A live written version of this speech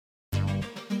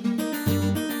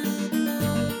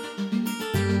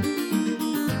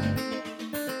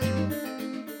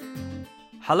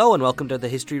Hello and welcome to the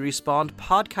History Respawned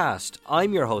podcast.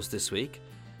 I'm your host this week,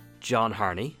 John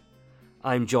Harney.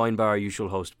 I'm joined by our usual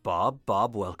host, Bob.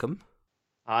 Bob, welcome.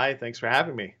 Hi, thanks for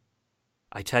having me.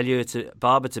 I tell you,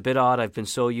 Bob, it's a bit odd. I've been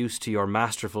so used to your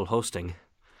masterful hosting.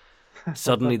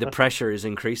 Suddenly the pressure is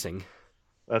increasing.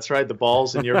 That's right, the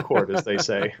ball's in your court, as they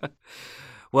say.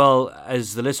 Well,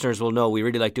 as the listeners will know, we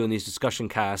really like doing these discussion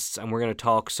casts, and we're going to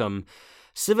talk some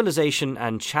civilization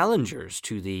and challengers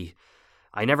to the...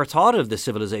 I never thought of the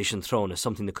civilization throne as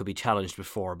something that could be challenged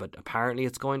before, but apparently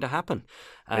it's going to happen.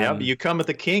 Yeah, you come at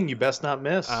the king, you best not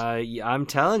miss. I'm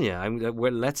telling you.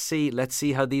 Let's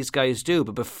see how these guys do.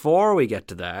 But before we get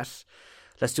to that,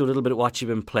 let's do a little bit of what you've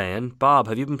been playing. Bob,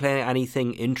 have you been playing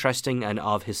anything interesting and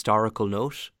of historical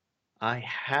note? I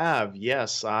have,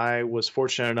 yes. I was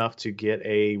fortunate enough to get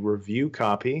a review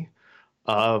copy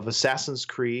of Assassin's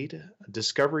Creed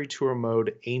Discovery Tour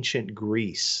Mode Ancient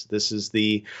Greece. This is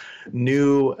the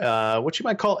new, what you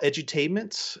might call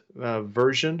edutainment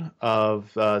version of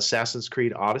Assassin's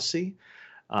Creed Odyssey,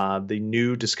 the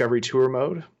new Discovery Tour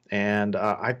Mode. And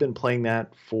I've been playing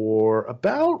that for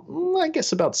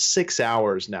about 6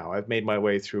 hours now. I've made my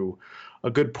way through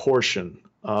a good portion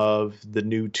of the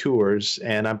new tours,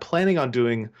 and I'm planning on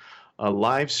doing a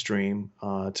live stream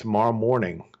tomorrow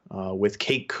morning with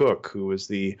Kate Cook, who is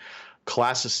the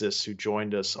classicist who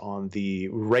joined us on the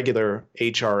regular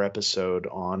HR episode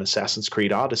on Assassin's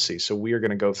Creed Odyssey. So we are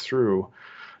going to go through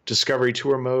Discovery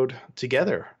Tour Mode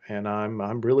together, and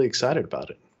I'm really excited about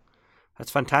it.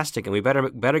 That's fantastic, and we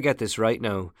better get this right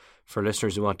now for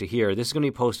listeners who want to hear. This is going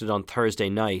to be posted on Thursday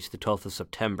night, the 12th of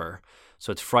September.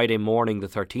 So it's Friday morning, the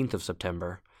 13th of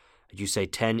September. Did you say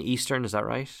 10 Eastern? Is that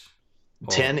right?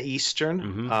 10 Eastern,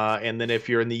 Mm-hmm. And then if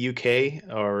you're in the UK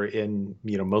or in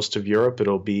most of Europe,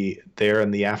 it'll be there in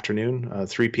the afternoon,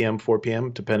 3 p.m., 4 p.m.,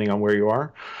 depending on where you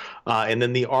are. And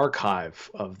then the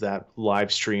archive of that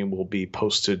live stream will be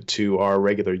posted to our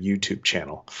regular YouTube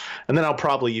channel. And then I'll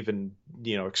probably even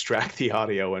extract the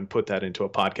audio and put that into a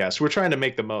podcast. We're trying to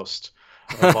make the most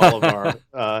of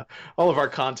all of our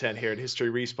content here at History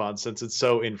Respawn, since it's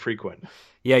so infrequent.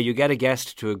 Yeah, you get a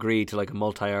guest to agree to like a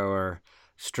multi-hour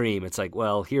stream. It's like,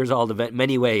 well, here's all the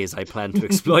many ways I plan to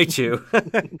exploit you.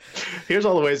 Here's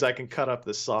all the ways I can cut up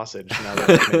the sausage now that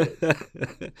I've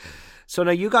made it. So now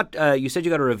you said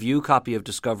you got a review copy of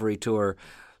Discovery Tour.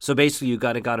 So basically you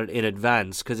got it in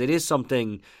advance, because it is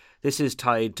something. This is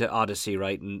tied to Odyssey,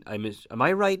 right? And am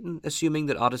I right in assuming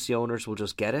that Odyssey owners will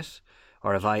just get it,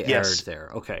 or have I erred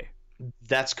there? Okay.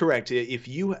 That's correct. If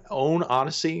you own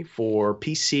Odyssey for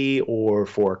PC or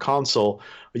for console,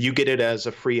 you get it as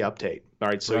a free update. All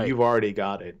right, so You've already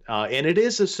got it. And it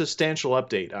is a substantial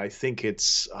update. I think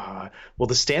it's, the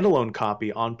standalone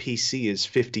copy on PC is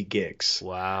 50 gigs.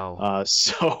 Wow.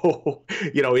 So,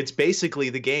 it's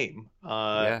basically the game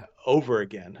over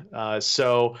again.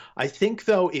 So I think,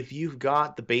 though, if you've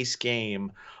got the base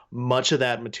game, much of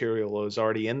that material is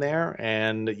already in there,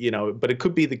 and but it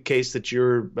could be the case that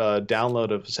your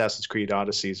download of Assassin's Creed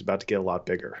Odyssey is about to get a lot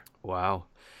bigger. Wow.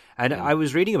 And I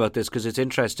was reading about this because it's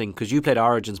interesting, because you played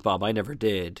Origins, Bob. I never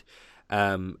did.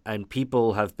 And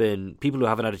people who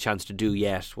haven't had a chance to do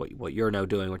yet what you're now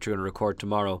doing, what you're going to record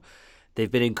tomorrow,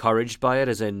 they've been encouraged by it,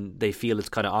 as in they feel it's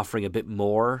kind of offering a bit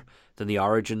more than the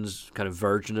Origins kind of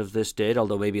version of this did,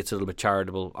 although maybe it's a little bit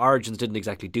charitable. Origins didn't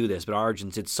exactly do this, but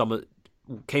Origins did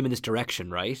came in this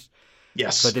direction, right?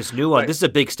 Yes. But this new one, This is a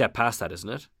big step past that, isn't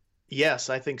it?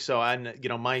 Yes, I think so. And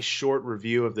my short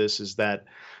review of this is that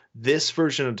this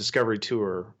version of Discovery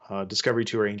Tour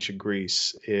Ancient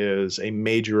Greece, is a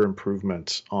major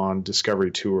improvement on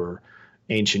Discovery Tour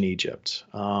Ancient Egypt.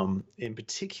 In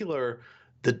particular,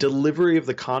 the delivery of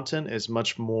the content is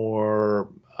much more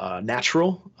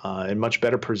natural and much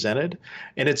better presented.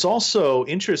 And it's also,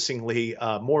 interestingly,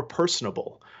 more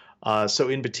personable. So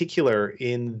in particular,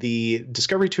 in the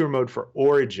Discovery Tour mode for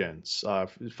Origins,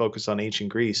 focused on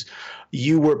ancient Greece,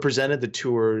 you were presented the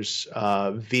tours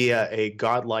via a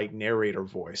godlike narrator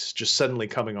voice, just suddenly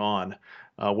coming on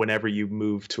whenever you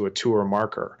move to a tour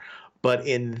marker. But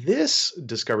in this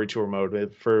Discovery Tour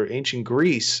mode for ancient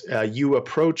Greece, you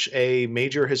approach a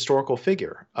major historical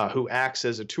figure who acts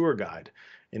as a tour guide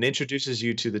and introduces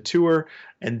you to the tour,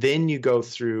 and then you go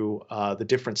through the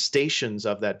different stations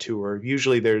of that tour.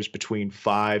 Usually there's between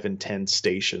 5 and 10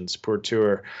 stations per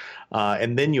tour,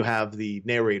 and then you have the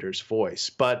narrator's voice.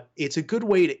 But it's a good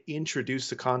way to introduce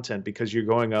the content, because you're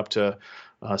going up to,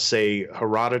 say,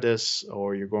 Herodotus,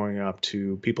 or you're going up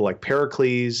to people like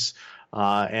Pericles,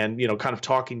 and kind of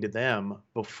talking to them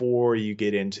before you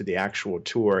get into the actual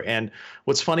tour. And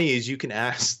what's funny is you can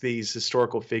ask these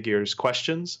historical figures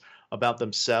questions about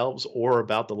themselves or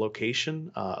about the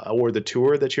location or the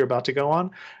tour that you're about to go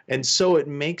on. And so it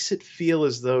makes it feel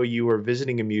as though you are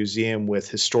visiting a museum with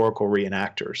historical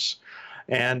reenactors.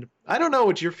 And I don't know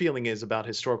what your feeling is about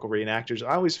historical reenactors.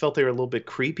 I always felt they were a little bit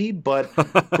creepy, but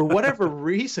for whatever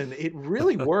reason, it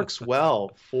really works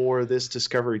well for this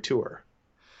Discovery tour.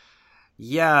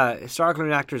 Yeah, historical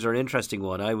reenactors are an interesting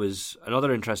one.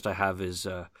 Another interest I have is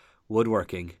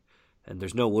woodworking, and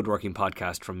there's no woodworking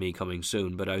podcast from me coming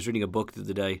soon. But I was reading a book the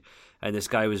other day, and this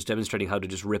guy was demonstrating how to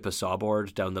just rip a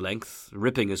sawboard down the length.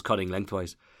 Ripping is cutting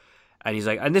lengthwise, and he's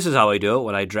like, and this is how I do it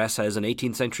when I dress as an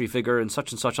 18th century figure and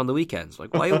such on the weekends.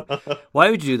 Like, why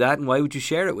would you do that, and why would you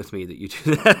share it with me that you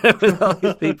do that with all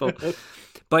these people?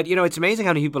 But it's amazing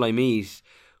how many people I meet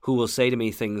who will say to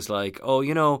me things like,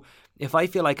 oh, if I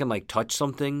feel I can like touch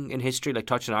something in history, like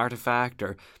touch an artifact,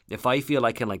 or if I feel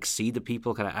I can like see the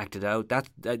people kind of act it out,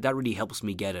 that really helps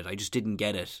me get it. I just didn't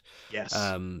get it. Yes.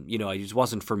 It just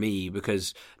wasn't for me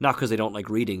not because they don't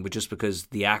like reading, but just because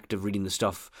the act of reading the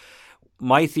stuff.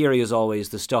 My theory is always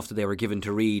the stuff that they were given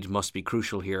to read must be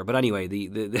crucial here. But anyway,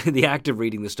 the act of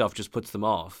reading the stuff just puts them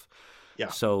off. Yeah.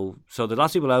 So there are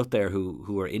lots of people out there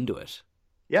who are into it.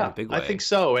 Yeah, I think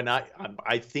so. And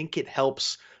I think it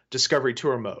helps Discovery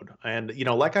Tour mode. And,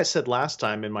 like I said last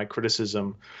time in my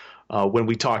criticism, when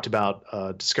we talked about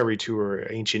Discovery Tour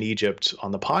Ancient Egypt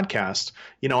on the podcast,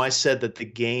 I said that the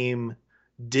game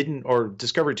or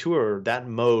Discovery Tour, that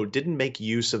mode didn't make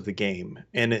use of the game.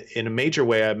 And in a major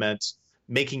way, I meant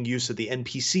making use of the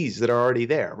NPCs that are already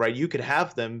there, right? You could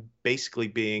have them basically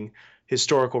being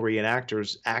historical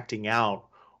reenactors acting out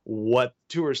what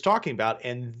the tour is talking about.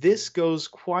 And this goes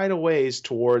quite a ways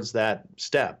towards that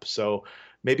step. So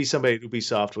maybe somebody at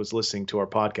Ubisoft was listening to our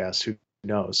podcast, who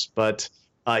knows? But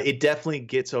it definitely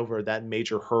gets over that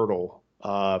major hurdle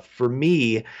for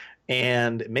me,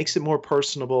 and it makes it more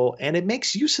personable, and it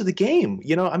makes use of the game.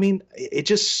 It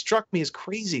just struck me as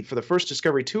crazy. For the first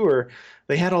Discovery Tour,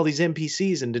 they had all these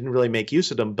NPCs and didn't really make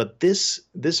use of them. But this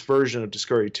version of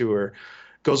Discovery Tour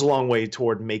goes a long way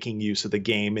toward making use of the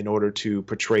game in order to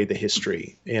portray the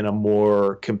history in a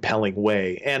more compelling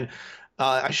way. And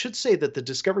I should say that the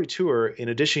Discovery Tour, in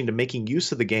addition to making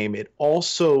use of the game, it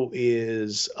also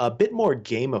is a bit more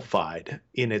gamified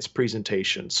in its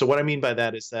presentation. So what I mean by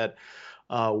that is that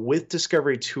with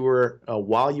Discovery Tour,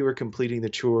 while you are completing the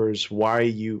tours, while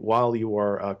you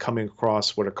are coming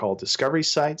across what are called discovery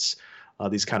sites,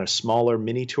 these kind of smaller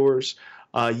mini tours,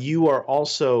 you are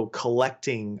also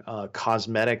collecting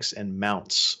cosmetics and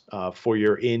mounts for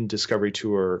your in Discovery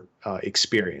Tour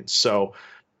experience. So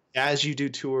as you do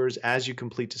tours, as you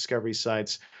complete discovery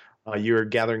sites, you're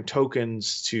gathering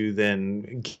tokens to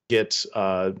then get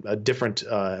a different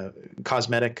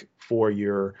cosmetic for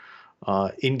your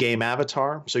in-game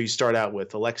avatar. So you start out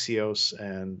with Alexios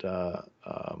and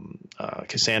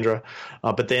Cassandra,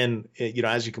 but then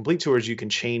as you complete tours, you can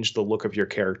change the look of your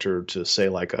character to say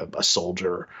like a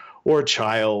soldier or a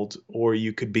child, or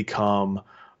you could become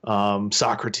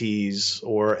Socrates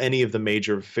or any of the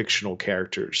major fictional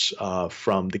characters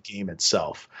from the game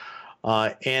itself.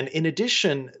 And in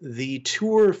addition, the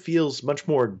tour feels much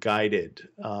more guided.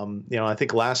 I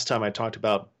think last time I talked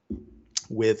about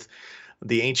with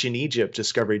the Ancient Egypt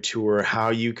Discovery Tour, how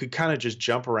you could kind of just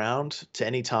jump around to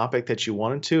any topic that you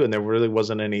wanted to, and there really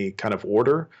wasn't any kind of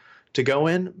order to go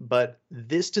in. But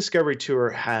this Discovery Tour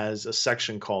has a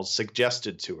section called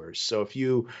Suggested Tours. So if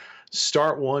you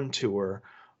start one tour,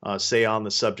 say on the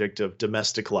subject of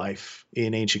domestic life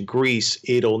in ancient Greece,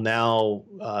 it'll now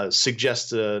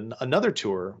suggest another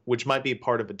tour, which might be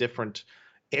part of a different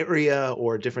area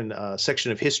or a different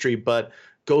section of history, but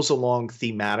goes along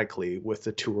thematically with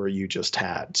the tour you just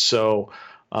had. So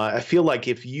I feel like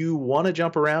if you want to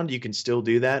jump around, you can still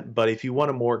do that. But if you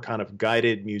want a more kind of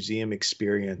guided museum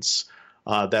experience,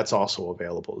 that's also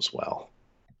available as well.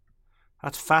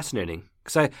 That's fascinating,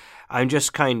 because I'm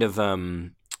just kind of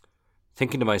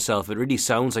thinking to myself, it really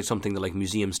sounds like something that like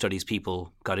museum studies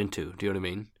people got into. Do you know what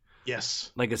I mean?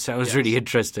 Yes. Like it sounds really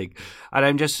interesting.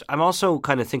 And I'm also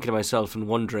kind of thinking to myself and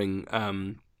wondering,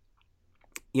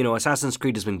 Assassin's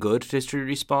Creed has been good to History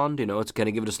Respawn. It's kind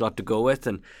of given us a lot to go with,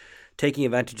 and taking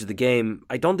advantage of the game.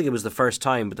 I don't think it was the first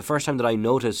time, but the first time that I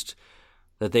noticed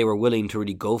that they were willing to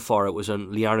really go for it was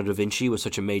when Leonardo da Vinci was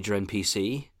such a major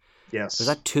NPC. Yes. Was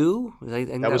that 2?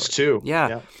 That was 2.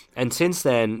 Yeah. And since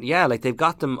then, like they've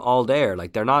got them all there.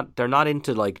 Like they're not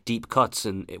into like deep cuts,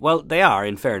 and well, they are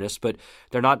in fairness, but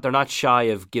they're not shy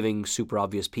of giving super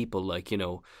obvious people like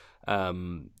Hippocrates.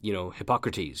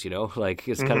 Like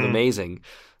it's kind of amazing.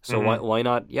 So why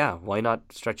not? Yeah, why not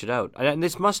stretch it out? And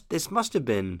this must have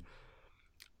been.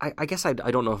 I guess I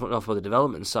don't know enough about the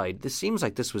development side. This seems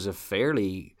like this was a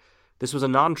fairly this was a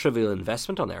non-trivial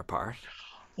investment on their part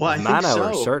Well, of I think man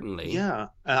hours, so. certainly Yeah.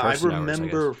 I person hours, I guess.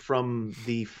 remember from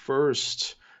the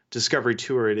first Discovery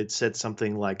Tour, it had said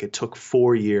something like it took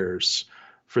 4 years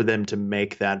for them to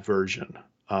make that version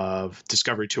of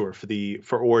Discovery Tour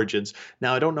for Origins.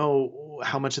 Now, I don't know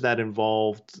how much of that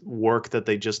involved work that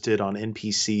they just did on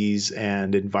NPCs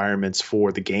and environments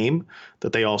for the game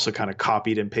that they also kind of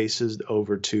copied and pasted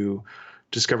over to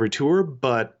Discovery Tour,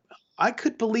 but I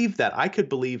could believe that. I could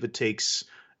believe it takes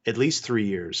at least 3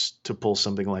 years to pull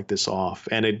something like this off,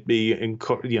 and it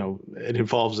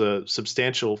involves a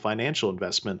substantial financial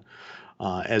investment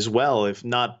as well, if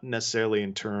not necessarily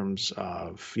in terms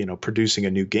of producing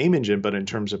a new game engine, but in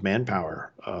terms of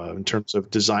manpower, in terms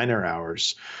of designer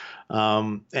hours,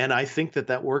 and I think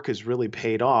that work has really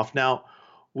paid off. Now,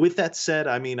 with that said,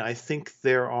 I mean, I think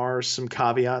there are some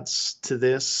caveats to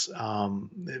this.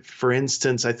 For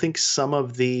instance, I think some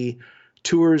of the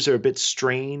tours are a bit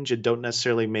strange and don't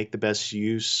necessarily make the best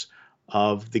use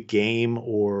of the game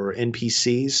or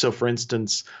NPCs. So, for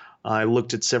instance, I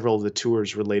looked at several of the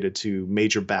tours related to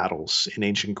major battles in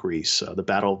ancient Greece, the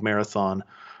Battle of Marathon,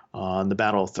 and the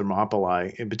Battle of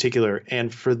Thermopylae in particular.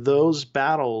 And for those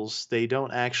battles, they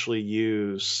don't actually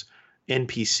use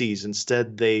NPCs.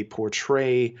 Instead, they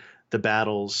portray the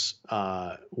battles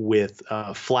with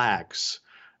flags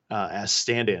as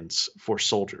stand-ins for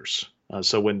soldiers.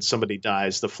 So when somebody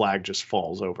dies, the flag just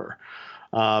falls over.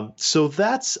 So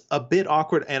that's a bit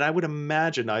awkward. And I would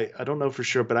imagine, I don't know for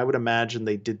sure, but I would imagine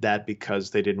they did that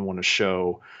because they didn't want to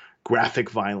show graphic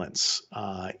violence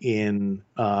in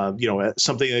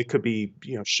something that could be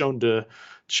shown to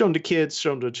kids,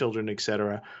 shown to children,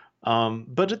 etc.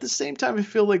 But at the same time, I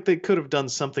feel like they could have done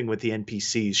something with the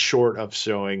NPCs short of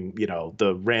showing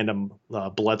the random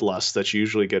bloodlust that you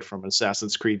usually get from an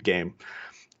Assassin's Creed game.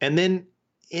 And then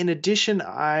in addition,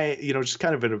 just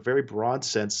kind of in a very broad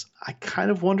sense, I kind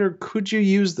of wonder, could you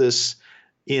use this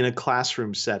in a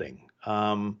classroom setting?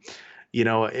 Again,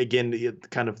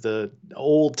 kind of the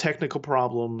old technical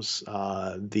problems,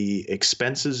 the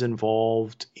expenses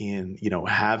involved in,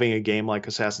 having a game like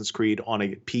Assassin's Creed on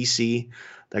a PC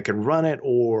that can run it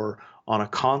or on a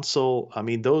console. I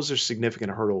mean, those are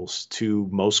significant hurdles to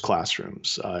most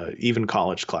classrooms, even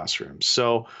college classrooms.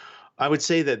 So I would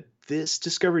say that this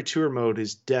Discovery Tour mode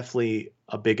is definitely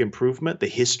a big improvement. The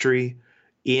history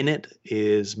in it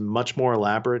is much more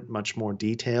elaborate, much more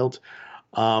detailed.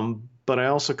 But I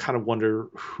also kind of wonder,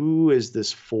 who is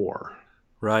this for?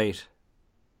 Right.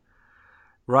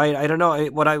 I don't know.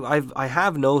 I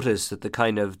have noticed that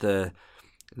the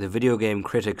video game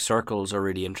critic circles are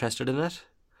really interested in it.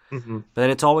 Mm-hmm. But then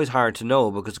it's always hard to know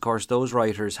because, of course, those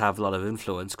writers have a lot of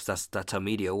influence because that's how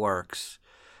media works.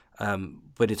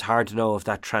 But it's hard to know if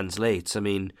that translates. I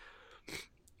mean,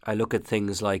 I look at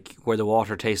things like Where the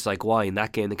Water Tastes Like Wine,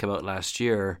 that game that came out last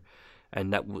year,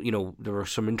 and that there were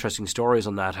some interesting stories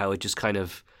on that. How it just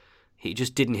he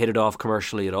just didn't hit it off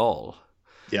commercially at all.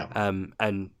 Yeah.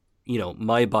 And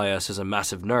my bias as a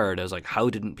massive nerd, I was like, how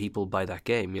didn't people buy that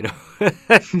game?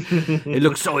 It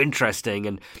looked so interesting,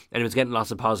 and it was getting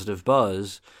lots of positive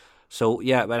buzz. So,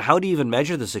 yeah, but how do you even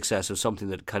measure the success of something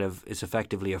that kind of is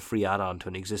effectively a free add-on to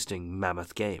an existing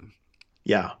mammoth game?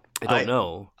 Yeah. I don't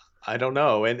know. I don't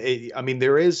know. And I mean,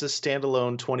 there is a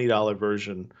standalone $20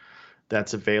 version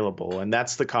that's available, and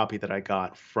that's the copy that I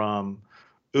got from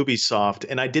Ubisoft.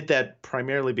 And I did that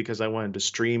primarily because I wanted to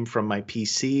stream from my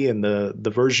PC, and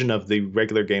the version of the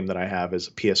regular game that I have is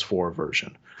a PS4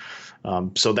 version.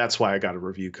 So that's why I got a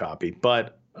review copy.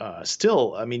 But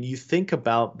still, I mean, you think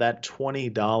about that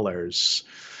 $20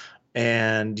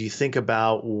 and you think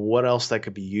about what else that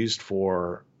could be used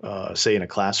for, say, in a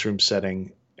classroom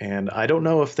setting. And I don't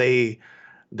know if they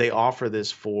offer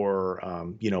this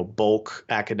for bulk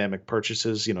academic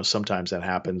purchases. Sometimes that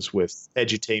happens with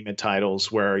edutainment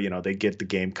titles where they get the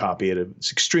game copy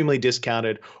it's extremely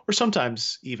discounted or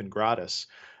sometimes even gratis.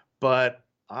 But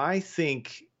I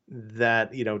think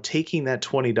that taking that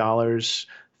 $20,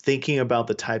 thinking about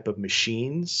the type of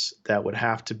machines that would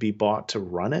have to be bought to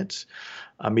run it,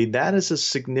 I mean, that is a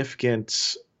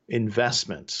significant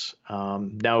investment.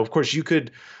 Now, of course, you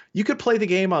could play the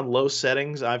game on low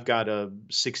settings. I've got a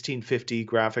 1650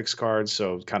 graphics card,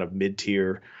 so kind of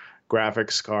mid-tier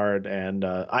graphics card, and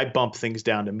I bump things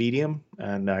down to medium,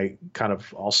 and I kind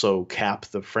of also cap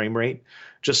the frame rate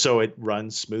just so it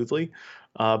runs smoothly.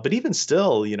 But even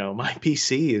still, my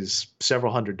PC is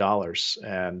several $100s,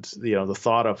 and the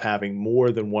thought of having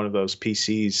more than one of those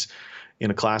PCs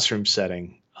in a classroom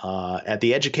setting at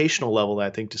the educational level that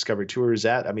I think Discovery Tour is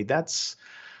at, I mean, that's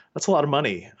That's a lot of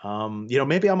money.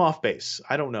 Maybe I'm off base.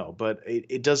 I don't know, but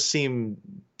it does seem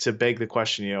to beg the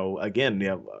question. Again,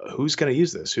 who's going to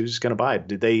use this? Who's going to buy it?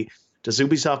 Does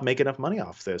Ubisoft make enough money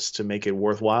off this to make it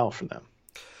worthwhile for them?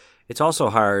 It's also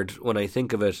hard when I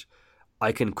think of it.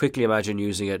 I can quickly imagine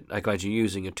using it. I can imagine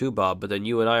using it too, Bob. But then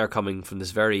you and I are coming from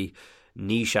this very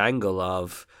niche angle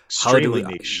of Extremely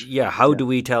niche. how do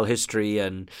we tell history,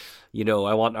 and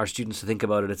I want our students to think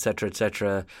about it, etc.,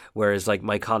 etc. Whereas like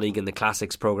my colleague in the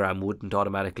classics program wouldn't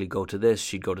automatically go to this;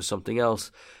 she'd go to something else.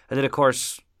 And then of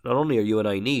course, not only are you and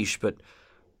I niche, but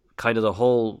kind of the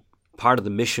whole part of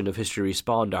the mission of History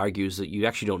Respawned argues that you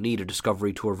actually don't need a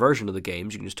discovery tour version of the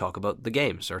games. You can just talk about the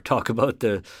games or talk about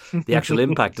the actual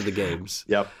impact of the games.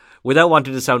 Yep. Without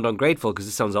wanting to sound ungrateful, because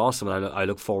it sounds awesome and I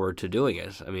look forward to doing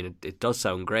it. I mean, it does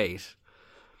sound great.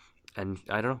 And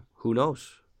I don't know, who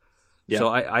knows? Yeah, so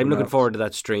I'm looking forward to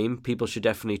that stream. People should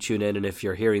definitely tune in. And if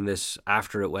you're hearing this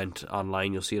after it went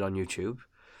online, you'll see it on YouTube.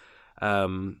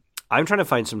 I'm trying to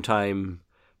find some time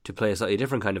to play a slightly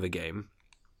different kind of a game.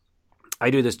 I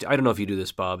do this. I don't know if you do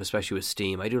this, Bob, especially with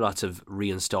Steam. I do lots of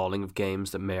reinstalling of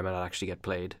games that may or may not actually get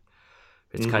played.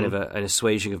 It's kind of an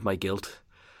assuaging of my guilt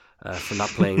for not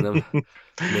playing them.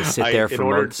 And they sit there for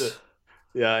months.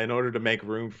 In order to make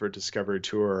room for Discovery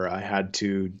Tour, I had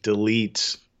to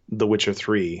delete The Witcher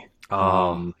 3.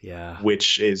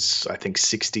 Which is, I think,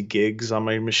 60 gigs on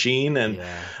my machine. And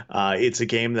it's a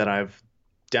game that I've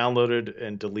downloaded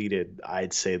and deleted,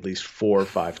 I'd say, at least 4 or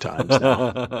 5 times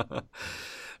now.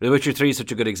 The Witcher 3 is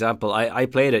such a good example. I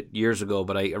played it years ago,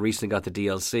 but I recently got the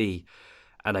DLC,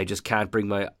 and I just can't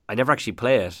I never actually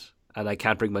play it, and I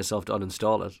can't bring myself to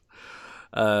uninstall it.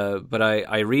 But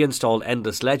I reinstalled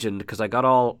Endless Legend because I got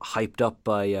all hyped up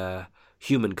by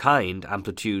Humankind,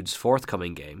 Amplitude's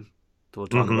forthcoming game that we'll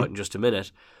talk about in just a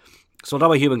minute. So we'll talk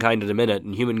about Humankind in a minute,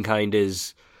 and Humankind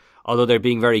is, although they're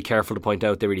being very careful to point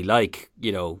out they really like,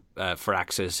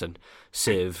 Firaxis and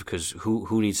Civ, because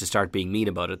who needs to start being mean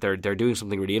about it? They're doing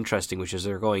something really interesting, which is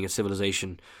they're going at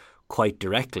civilization quite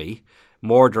directly,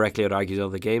 more directly, I'd argue, than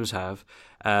other games have.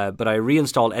 But I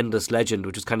reinstalled Endless Legend,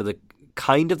 which is kind of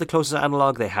the closest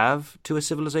analog they have to a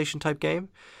civilization type game.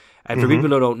 And for people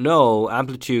who don't know,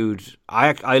 Amplitude,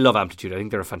 I love Amplitude. I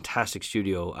think they're a fantastic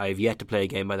studio. I've yet to play a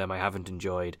game by them I haven't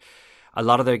enjoyed. A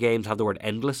lot of their games have the word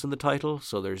endless in the title.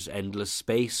 So there's Endless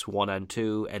Space 1 and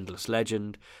 2, Endless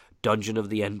Legend, Dungeon of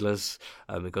the Endless.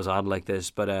 It goes on like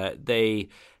this. But they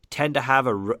tend to have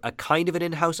a kind of an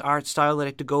in-house art style they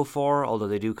like to go for, although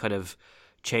they do kind of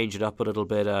change it up a little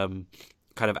bit,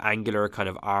 kind of angular kind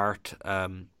of art.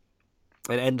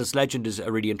 And Endless Legend is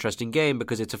a really interesting game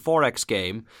because it's a 4X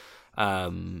game,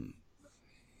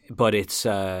 but it's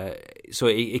so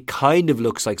it kind of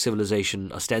looks like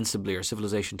Civilization ostensibly, or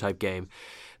Civilization type game.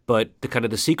 But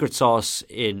the secret sauce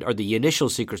the initial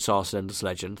secret sauce in Endless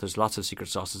Legend, there's lots of secret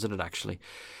sauces in it actually,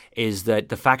 is that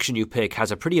the faction you pick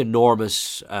has a pretty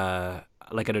enormous, an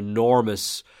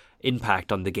enormous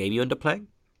impact on the game you end up playing.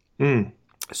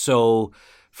 So,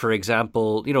 for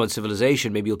example, in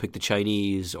Civilization, maybe you'll pick the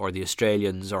Chinese or the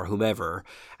Australians or whomever,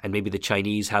 and maybe the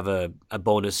Chinese have a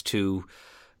bonus to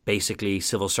basically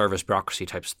civil service bureaucracy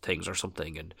types of things or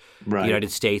something. And the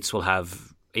United States will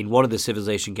have, in one of the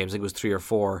Civilization games, I think it was 3 or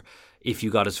 4, if you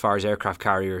got as far as aircraft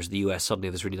carriers, the US suddenly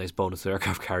has this really nice bonus to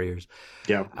aircraft carriers.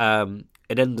 Yeah. And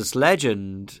in this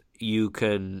Legend, you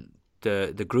can,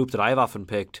 the group that I've often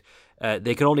picked,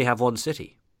 they can only have one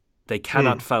city. They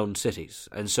cannot found cities.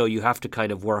 And so you have to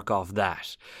kind of work off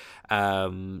that.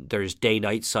 There's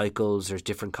day-night cycles. There's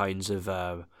different kinds of,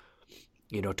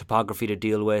 topography to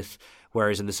deal with.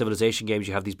 Whereas in the Civilization games,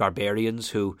 you have these barbarians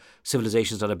who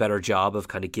Civilization's done a better job of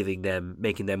kind of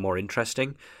making them more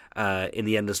interesting. In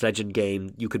the Endless Legend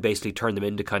game, you could basically turn them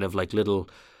into kind of like little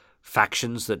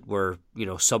factions that were,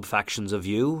 sub-factions of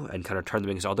you, and kind of turn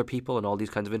them into other people and all these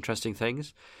kinds of interesting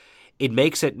things. It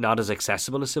makes it not as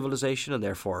accessible as Civilization, and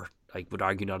therefore, I would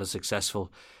argue, not as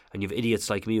successful. And you have idiots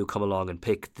like me who come along and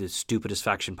pick the stupidest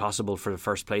faction possible for the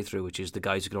first playthrough, which is the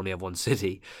guys who can only have one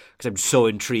city, because I'm so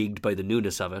intrigued by the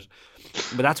newness of it.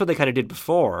 But that's what they kind of did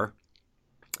before,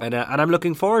 and I'm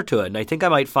looking forward to it. And I think I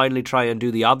might finally try and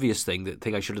do the obvious thing, the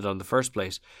thing I should have done in the first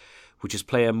place, which is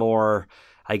play a more,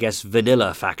 I guess,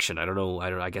 vanilla faction. I don't know.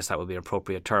 I guess that would be an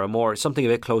appropriate term. More something a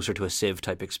bit closer to a Civ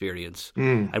type experience,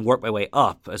 and work my way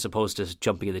up as opposed to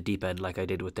jumping in the deep end like I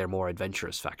did with their more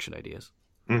adventurous faction ideas.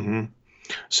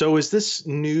 So is this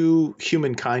new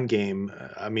Humankind game,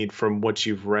 I mean, from what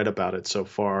you've read about it so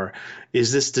far,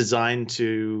 is this designed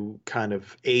to kind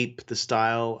of ape the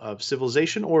style of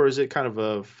Civilization, or is it kind of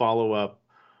a follow-up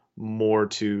more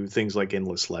to things like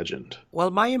Endless Legend?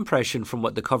 Well, my impression from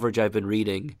what the coverage I've been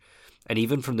reading, and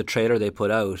even from the trailer they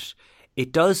put out,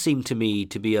 it does seem to me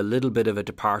to be a little bit of a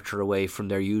departure away from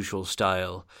their usual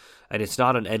style, and it's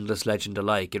not an endless legend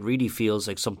alike. It really feels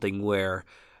like something where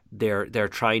they're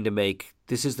trying to make,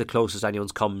 this is the closest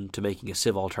anyone's come to making a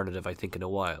Civ alternative, I think, in a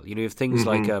while. You have things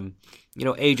like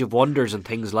Age of Wonders and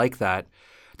things like that.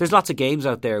 There's lots of games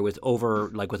out there with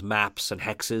with maps and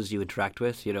hexes you interact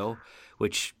with,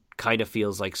 which kind of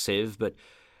feels like Civ, but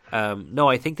no,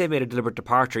 I think they made a deliberate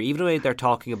departure. Even the way they're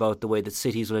talking about the way that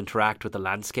cities will interact with the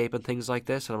landscape and things like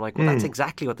this, and I'm like, well, that's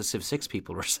exactly what the Civ 6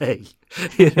 people were saying.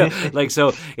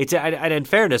 So it's, and in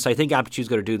fairness, I think Amplitude's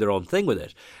going to do their own thing with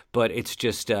it, but it's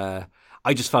just, I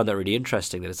just found that really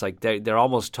interesting that it's like they're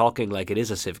almost talking like it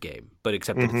is a Civ game, but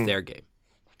except that it's their game.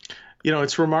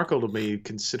 It's remarkable to me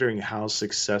considering how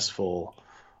successful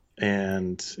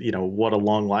and what a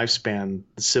long lifespan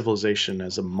Civilization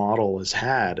as a model has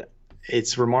had.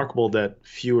 It's remarkable that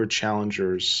fewer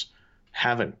challengers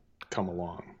haven't come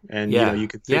along. And, you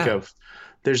could think of,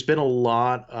 there's been a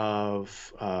lot of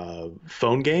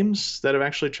phone games that have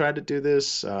actually tried to do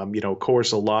this. Of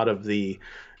course, a lot of the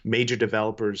major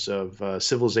developers of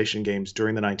Civilization games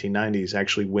during the 1990s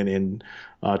actually went in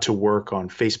to work on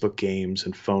Facebook games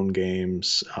and phone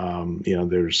games.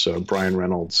 There's Brian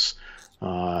Reynolds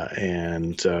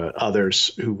and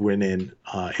others who went in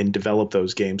and developed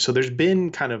those games. So there's been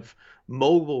kind of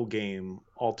mobile game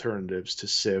alternatives to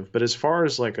Civ, but as far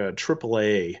as like a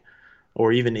AAA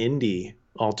or even indie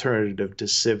alternative to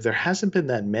Civ, there hasn't been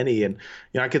that many. And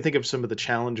I can think of some of the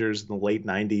challengers in the late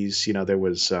 90s. There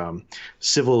was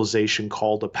Civilization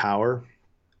Call to Power,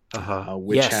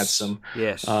 which had some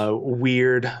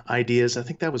weird ideas. I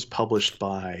think that was published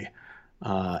by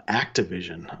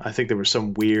Activision. I think there was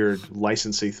some weird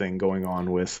licensing thing going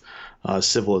on with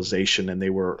Civilization, and they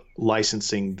were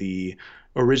licensing the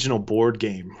original board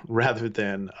game rather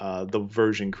than the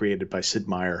version created by Sid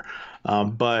Meier.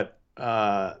 But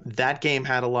that game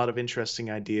had a lot of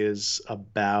interesting ideas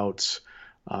about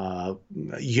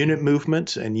unit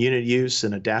movement and unit use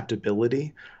and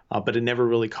adaptability, but it never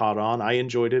really caught on. I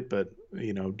enjoyed it, but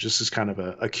just as kind of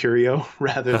a curio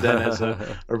rather than as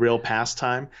a real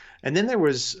pastime. And then there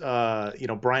was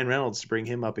Brian Reynolds, to bring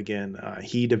him up again.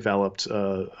 He developed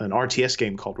an RTS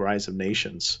game called Rise of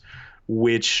Nations,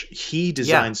 which he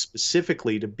designed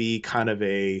specifically to be kind of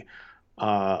a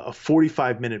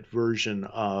 45-minute version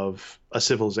of a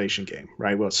Civilization game,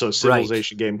 right? Well, so a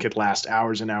Civilization game could last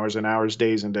hours and hours and hours,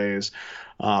 days and days.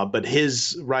 But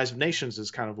his Rise of Nations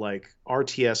is kind of like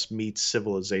RTS meets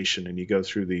Civilization, and you go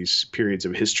through these periods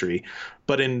of history,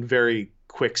 but in very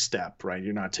quick step, right?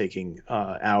 You're not taking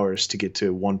hours to get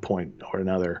to one point or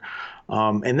another.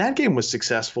 And that game was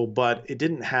successful, but it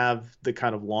didn't have the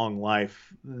kind of long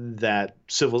life that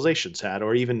Civilization's had,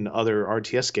 or even other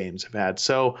RTS games have had.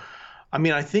 So, I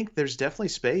mean, I think there's definitely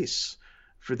space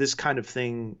for this kind of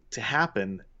thing to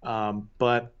happen.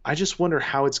 But I just wonder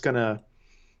how it's going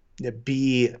to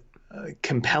be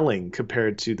compelling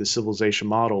compared to the Civilization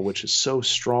model, which is so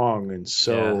strong and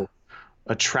so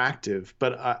attractive.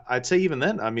 But I'd say even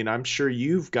then, I mean, I'm sure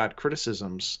you've got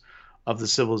criticisms of the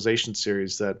Civilization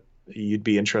series that you'd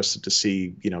be interested to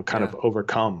see, kind of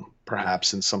overcome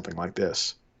perhaps in something like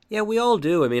this. Yeah, we all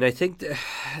do. I mean, I think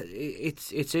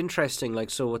it's interesting. Like,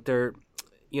 so what they're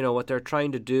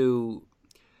trying to do,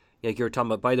 like you were talking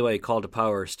about. By the way, Call to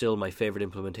Power is still my favorite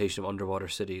implementation of underwater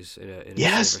cities in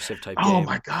a Civ type game. Oh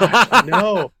my gosh,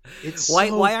 no! It's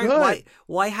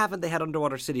why haven't they had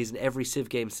underwater cities in every Civ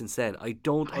game since then? I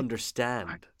don't understand.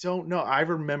 I don't know. I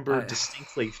remember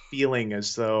distinctly feeling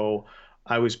as though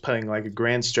I was playing like a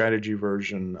grand strategy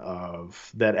version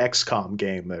of that XCOM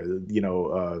game,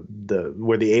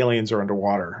 where the aliens are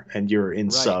underwater and you're in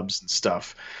subs and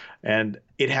stuff, and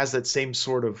it has that same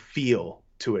sort of feel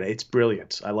to it. It's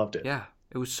brilliant. I loved it. Yeah,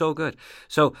 it was so good.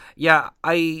 So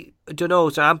I don't know.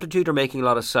 So Amplitude are making a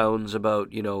lot of sounds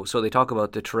about So they talk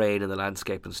about the terrain and the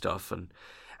landscape and stuff, and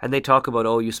they talk about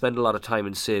you spend a lot of time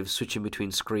in Civ switching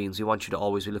between screens. We want you to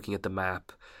always be looking at the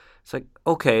map. It's like,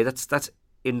 okay, that's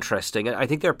interesting. I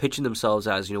think they're pitching themselves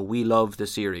as, we love the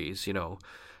series,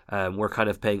 we're kind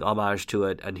of paying homage to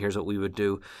it, and here's what we would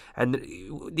do. And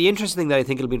the interesting thing that I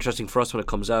think it'll be interesting for us when it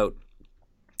comes out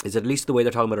is that at least the way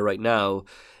they're talking about it right now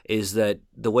is that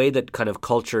the way that kind of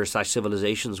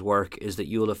culture/civilizations work is that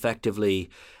you'll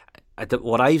effectively,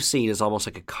 what I've seen is almost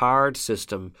like a card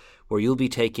system where you'll be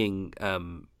taking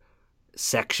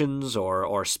sections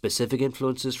or specific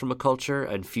influences from a culture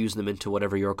and fuse them into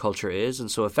whatever your culture is. And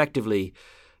so effectively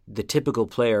the typical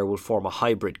player will form a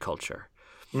hybrid culture.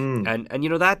 And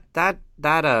that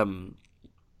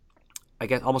I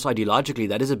guess almost ideologically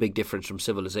that is a big difference from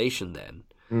Civilization then,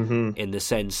 in the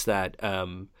sense that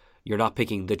you're not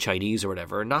picking the Chinese or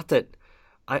whatever. Not that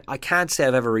I can't say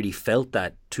I've ever really felt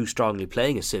that too strongly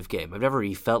playing a Civ game. I've never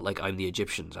really felt like I'm the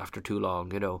Egyptians after too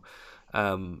long, you know.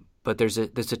 But there's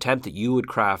this attempt that you would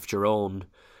craft your own,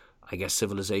 I guess,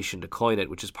 civilization to coin it,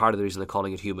 which is part of the reason they're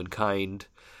calling it Humankind.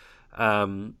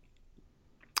 So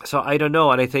I don't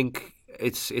know, and I think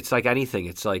it's like anything.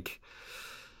 It's like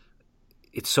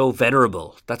it's so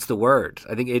venerable. That's the word.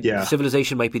 I think Yeah.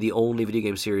 Civilization might be the only video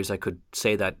game series I could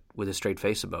say that with a straight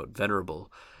face about.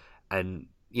 Venerable, and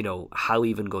you know how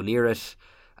even go near it.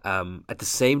 At the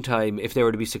same time, if they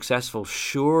were to be successful,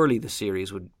 surely the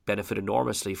series would benefit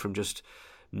enormously from just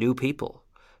new people.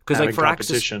 Because like Having Firaxis,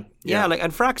 competition. yeah, like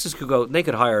and Firaxis could go. They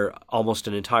could hire almost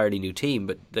an entirely new team,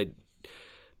 but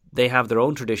they have their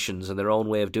own traditions and their own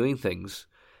way of doing things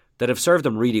that have served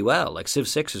them really well. Like Civ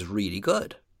 6 is really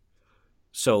good.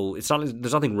 So it's not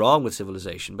there's nothing wrong with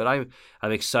Civilization, but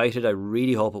I'm excited. I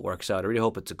really hope it works out. I really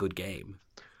hope it's a good game.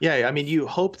 Yeah, I mean, you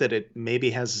hope that it maybe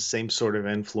has the same sort of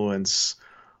influence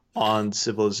on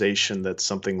Civilization that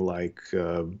something like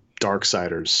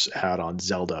Darksiders had on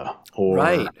Zelda, or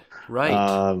Right,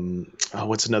 right.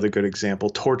 what's another good example?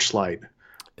 Torchlight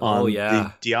Oh on the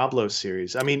yeah, Diablo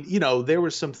series. I mean, you know, there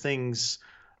were some things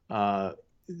uh,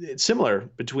 similar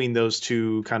between those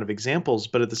two kind of examples,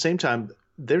 but at the same time,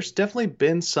 there's definitely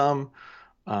been some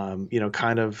you know,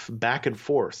 kind of back and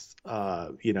forth,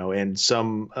 you know, and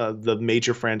some the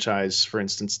major franchise, for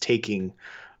instance, taking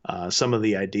some of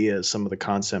the ideas, some of the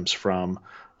concepts from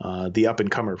the up and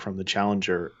comer from the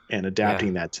Challenger and yeah.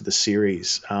 adapting that to the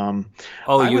series. Oh,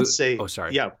 I would you. say, Oh,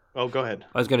 sorry. yeah. Oh, go ahead.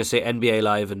 I was going to say NBA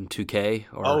Live and 2K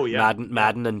or Oh, yeah. Madden, Yeah.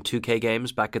 Madden and 2K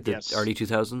games back at the Yes. early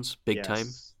 2000s, big time.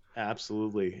 Yes.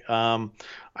 Absolutely. I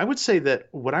would say that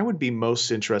what I would be most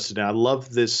interested in, I love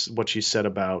this, what you said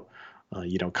about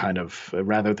you know, kind of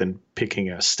rather than picking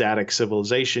a static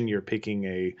civilization, you're picking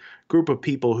a group of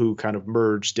people who kind of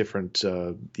merge different,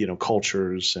 you know,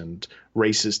 cultures and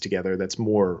races together. That's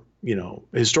more, you know,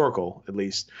 historical, at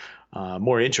least,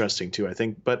 more interesting too, I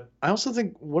think. But I also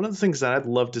think one of the things that I'd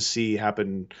love to see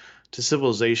happen to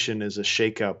civilization is a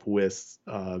shakeup with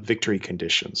victory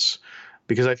conditions,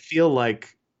 because I feel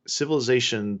like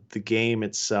civilization, the game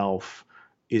itself,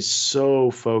 is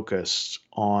so focused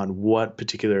on what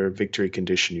particular victory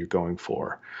condition you're going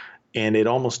for. And it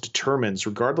almost determines,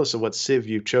 regardless of what civ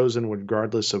you've chosen,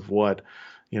 regardless of what,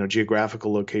 you know,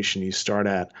 geographical location you start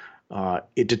at,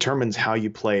 it determines how you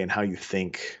play and how you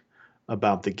think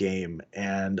about the game.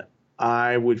 And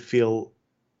I would feel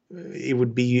it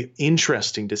would be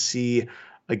interesting to see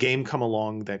a game come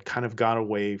along that kind of got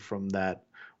away from that,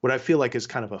 what I feel like is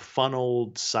kind of a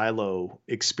funneled silo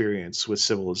experience with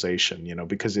Civilization, you know,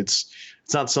 because it's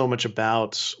not so much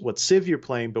about what civ you're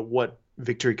playing, but what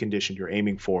victory condition you're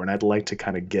aiming for. And I'd like to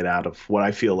kind of get out of what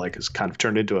I feel like has kind of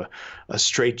turned into a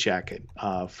straitjacket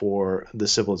for the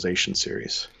Civilization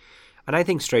series. And I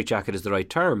think straitjacket is the right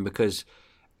term because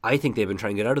I think they've been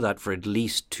trying to get out of that for at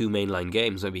least two mainline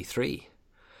games, maybe three.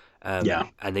 Yeah.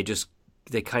 And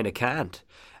they kind of can't.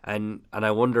 And I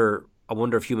wonder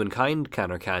if Humankind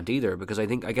can or can't either, because I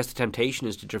guess the temptation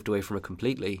is to drift away from it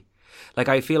completely. Like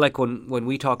I feel like when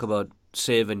we talk about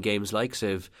Civ and games like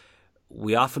Civ,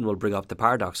 we often will bring up the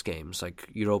Paradox games like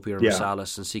Europa Yeah.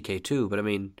 Universalis and CK2, but I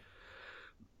mean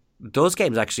those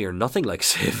games actually are nothing like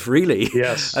Civ, really. I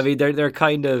Yes. mean they're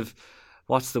kind of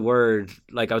what's the word?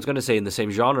 Like I was going to say in the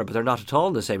same genre, but they're not at all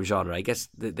in the same genre. I guess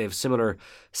they have similar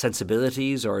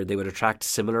sensibilities, or they would attract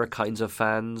similar kinds of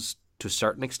fans to a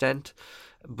certain extent,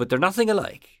 but they're nothing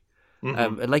alike. Hmm.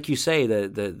 And like you say,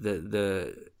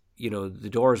 the you know the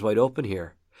door is wide open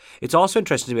here. It's also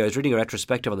interesting to me. I was reading a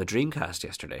retrospective on the Dreamcast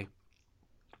yesterday.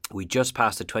 We just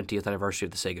passed the 20th anniversary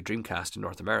of the Sega Dreamcast in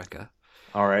North America.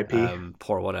 R.I.P.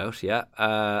 Pour one out, yeah.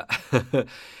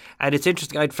 And it's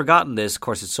interesting. I'd forgotten this. Of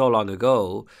course, it's so long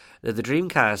ago that the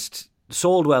Dreamcast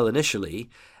sold well initially,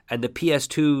 and the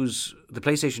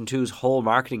PlayStation 2's whole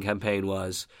marketing campaign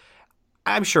was,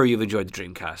 "I'm sure you've enjoyed the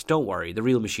Dreamcast. Don't worry, the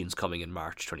real machine's coming in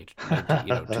March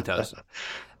 2019, 2000."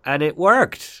 And it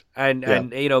worked, Yeah.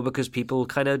 and you know because people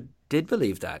kind of did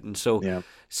believe that, and so Yeah.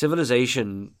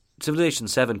 Civilization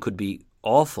 7 could be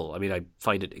awful. I mean, I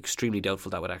find it extremely doubtful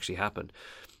that would actually happen.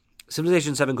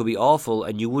 Civilization 7 could be awful,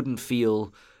 and you wouldn't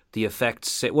feel the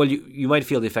effects. Well, you might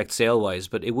feel the effects sale-wise,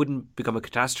 but it wouldn't become a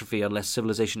catastrophe unless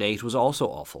Civilization 8 was also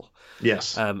awful.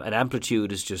 Yes. And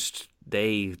Amplitude is just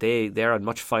they're on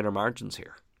much finer margins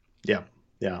here. Yeah,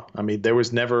 yeah. I mean, there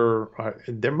was never.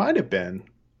 There might have been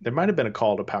a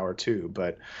call to Power 2,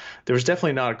 but there was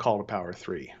definitely not a call to Power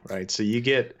 3, right? So you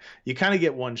kind of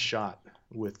get one shot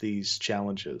with these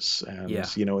challenges, Yeah,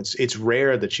 and you know it's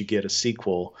rare that you get a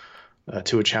sequel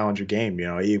to a Challenger game. You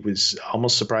know, it was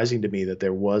almost surprising to me that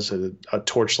there was a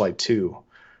Torchlight 2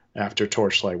 after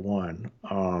Torchlight 1.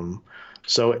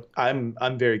 So I'm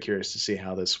very curious to see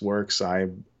how this works.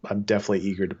 I'm definitely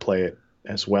eager to play it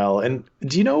as well. And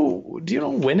do you know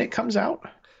when it comes out?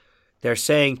 They're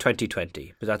saying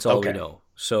 2020, but that's all we Okay. know.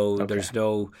 So Okay. there's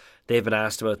no. They've been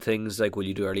asked about things like, will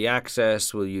you do early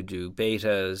access? Will you do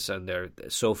betas? And they're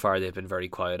so far they've been very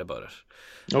quiet about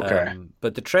it. Okay.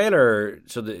 But the trailer,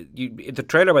 the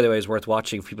trailer, by the way, is worth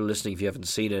watching for people listening if you haven't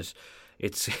seen it.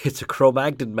 It's a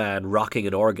Cro-Magnon man rocking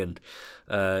an organ,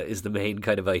 is the main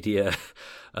kind of idea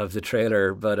of the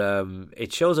trailer. But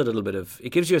it shows a little bit of, it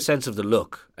gives you a sense of the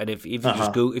look. And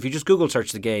Uh-huh. if you just Google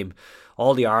search the game,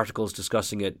 all the articles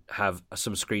discussing it have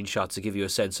some screenshots to give you a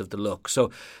sense of the look. So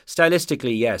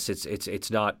stylistically, yes, it's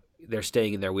not, they're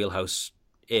staying in their wheelhouse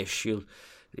ish.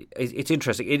 It's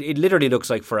interesting. It literally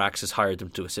looks like Firaxis hired them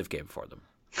to do a Civ game for them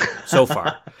so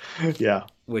far, Yeah.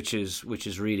 which is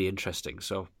really interesting.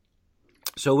 So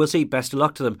we'll see. Best of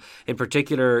luck to them. In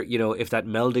particular, if that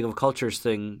melding of cultures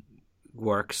thing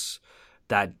works,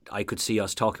 that I could see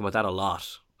us talking about that a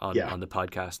lot on Yeah. the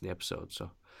podcast and the episode.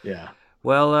 So, Yeah.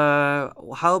 well,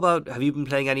 how about, have you been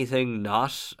playing anything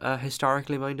not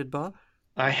historically minded, Bob?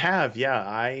 I have, yeah.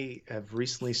 I have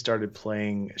recently started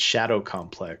playing Shadow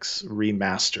Complex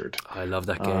Remastered. I love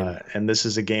that game. And this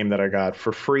is a game that I got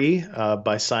for free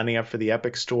by signing up for the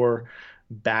Epic Store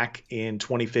back in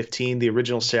 2015. The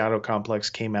original Shadow Complex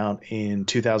came out in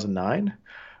 2009.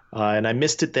 And I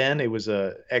missed it then. It was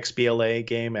a XBLA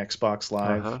game, Xbox Uh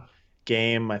Live huh.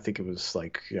 game. I think it was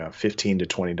like $15 to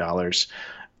 $20,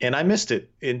 and I missed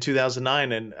it in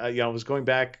 2009. And I was going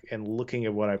back and looking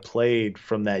at what I played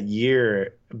from that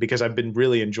year because I've been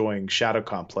really enjoying Shadow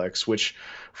Complex, which,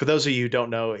 for those of you who don't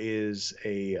know, is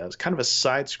a kind of a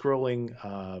side-scrolling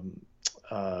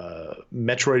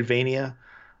Metroidvania,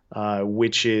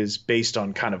 which is based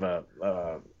on kind of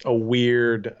a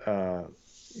weird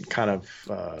kind of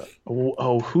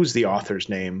who's the author's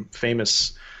name?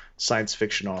 Famous science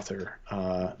fiction author,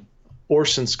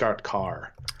 Orson Scott Card.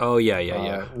 Oh yeah, yeah,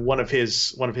 yeah. One of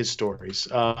his stories.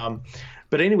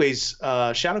 But anyways,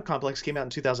 Shadow Complex came out in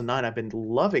 2009. I've been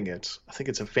loving it. I think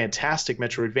it's a fantastic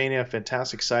Metroidvania,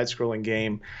 fantastic side-scrolling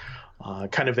game,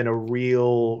 kind of in a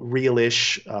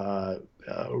real-ish,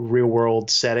 real-world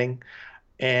setting.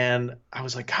 And I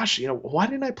was like, gosh, why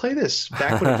didn't I play this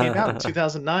back when it came out in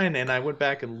 2009? And I went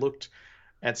back and looked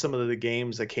at some of the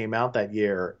games that came out that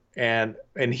year. And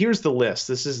here's the list.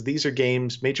 These are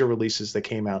games, major releases that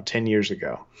came out 10 years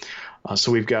ago.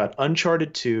 So we've got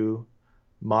Uncharted 2,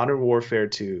 Modern Warfare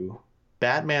 2,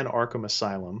 Batman Arkham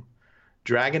Asylum,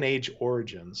 Dragon Age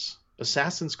Origins,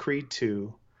 Assassin's Creed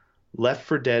 2, Left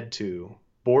 4 Dead 2,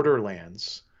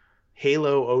 Borderlands,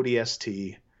 Halo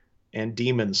ODST, and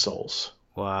Demon Souls.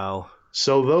 Wow.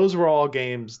 So those were all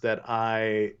games that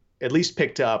I at least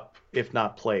picked up, if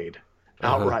not played Uh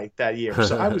outright that year.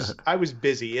 So I huh. was I was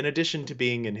busy. In addition to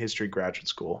being in history graduate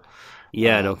school,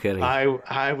 Yeah, no kidding.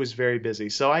 I was very busy.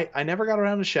 So I never got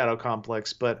around to Shadow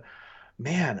Complex. But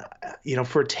man,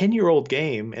 for a 10-year-old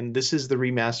game, and this is the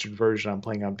remastered version I'm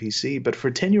playing on PC, but for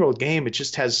a 10-year-old game, it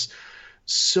just has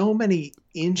so many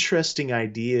interesting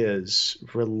ideas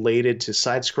related to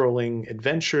side-scrolling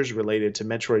adventures, related to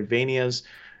Metroidvanias,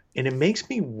 and it makes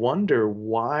me wonder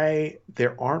why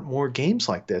there aren't more games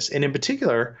like this. And in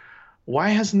particular, why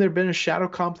hasn't there been a Shadow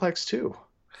Complex 2?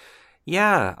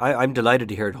 Yeah, I'm delighted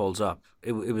to hear it holds up.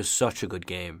 It was such a good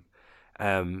game,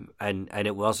 and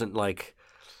it wasn't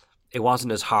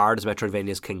as hard as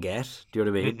Metroidvanias can get. Do you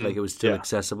know what I mean? Like, it was still Yeah.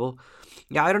 accessible.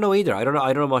 Yeah, I don't know either. I don't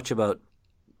know much about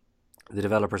the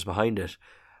developers behind it,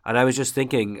 and I was just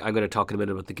thinking I'm going to talk in a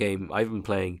minute about the game I've been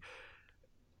playing.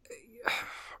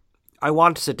 I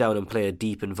want to sit down and play a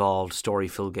deep, involved,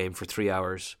 story-filled game for 3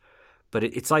 hours. But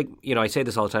it's like, I say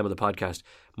this all the time on the podcast.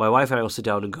 My wife and I will sit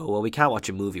down and go, well, we can't watch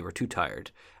a movie. We're too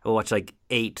tired. And we'll watch like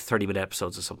 8 30-minute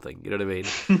episodes or something. You know what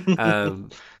I mean? Um,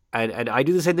 and I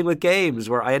do the same thing with games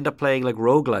where I end up playing like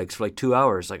roguelikes for like 2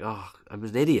 hours. Like, oh, I'm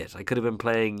an idiot. I could have been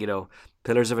playing,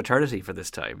 Pillars of Eternity for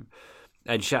this time.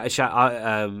 And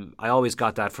I always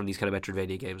got that from these kind of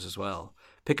Metroidvania games as well.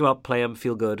 Pick them up, play them,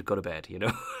 feel good, go to bed.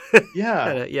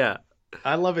 Yeah, Yeah.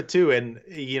 I love it too. And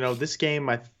this game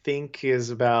I think is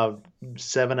about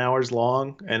 7 hours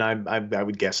long, and I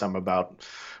would guess I'm about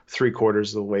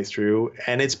three-quarters of the way through,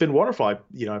 and it's been wonderful. I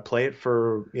play it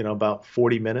for about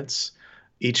 40 minutes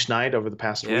each night over the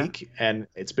past Yeah. week, and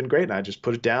it's been great. And I just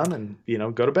put it down and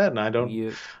go to bed, and I don't You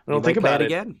I you don't think might play it about it.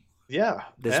 again. Yeah,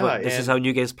 This is yeah, what this is and how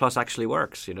New Games Plus actually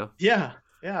works. yeah,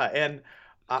 yeah, and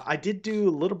I did do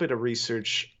a little bit of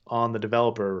research on the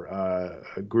developer,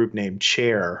 a group named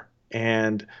Chair,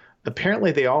 and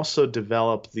apparently they also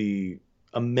developed the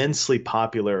immensely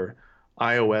popular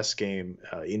iOS game,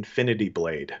 Infinity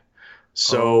Blade.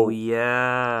 Oh So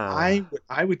yeah.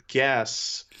 I would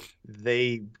guess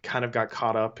they kind of got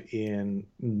caught up in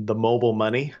the mobile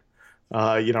money,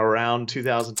 around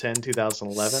 2010,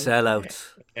 2011.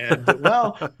 Sellout. And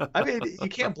well, I mean, you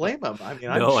can't blame them. I mean,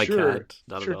 I'm No, I sure can't.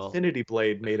 Not at sure all. Infinity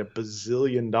Blade made a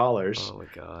bazillion dollars. Oh my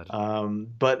god.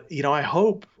 But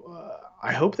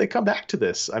I hope they come back to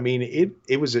this. I mean,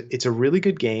 it's a really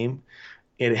good game.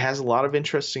 It has a lot of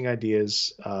interesting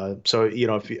ideas. So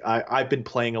if I've been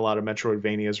playing a lot of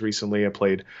Metroidvanias recently. I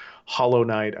played Hollow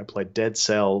Knight. I played Dead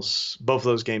Cells. Both of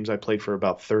those games I played for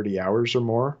about 30 hours or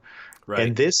more. And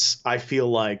Right. this, I feel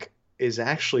like, is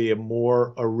actually a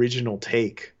more original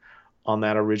take on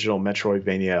that original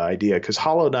Metroidvania idea, because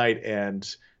Hollow Knight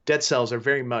and Dead Cells are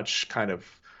very much kind of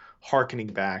harkening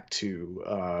back to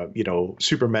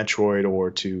Super Metroid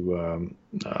or to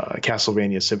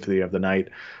Castlevania Symphony of the Night.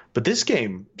 But this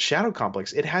game, Shadow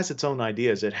Complex, it has its own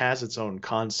ideas, it has its own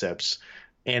concepts,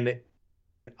 and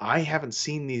I haven't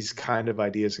seen these kind of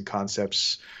ideas and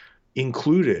concepts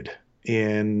included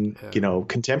in Yeah.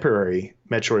 contemporary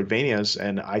Metroidvanias,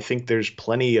 and I think there's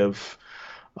plenty of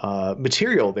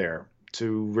material there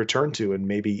to return to and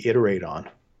maybe iterate on.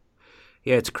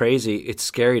 Yeah, it's crazy. It's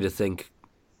scary to think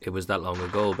it was that long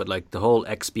ago, but like the whole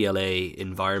XBLA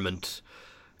environment,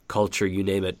 culture, you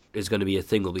name it, is going to be a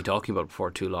thing we'll be talking about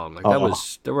before too long. Like Oh,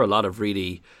 there were a lot of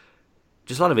really,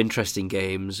 just a lot of interesting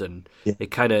games, and yeah,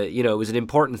 it kind of, it was an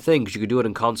important thing because you could do it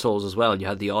in consoles as well, and you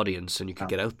had the audience, and you could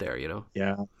get out there.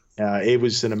 yeah, yeah. It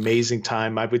was an amazing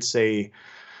time. I would say,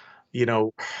 you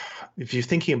know, if you're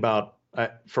thinking about,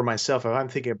 for myself, if I'm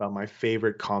thinking about my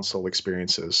favorite console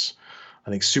experiences, I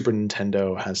think Super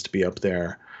Nintendo has to be up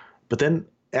there. But then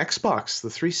Xbox, the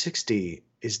 360,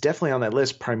 is definitely on that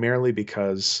list, primarily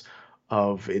because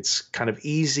of its kind of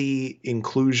easy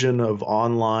inclusion of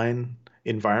online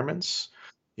environments,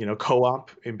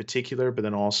 co-op in particular, but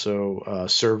then also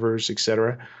servers,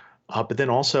 etc. But then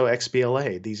also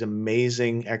XBLA, these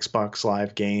amazing Xbox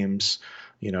Live games,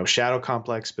 Shadow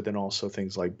Complex, but then also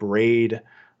things like Braid,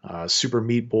 Super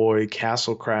Meat Boy,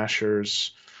 Castle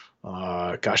Crashers.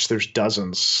 Gosh, there's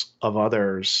dozens of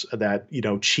others that,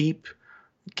 cheap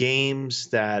games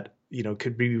that,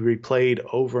 could be replayed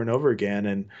over and over again.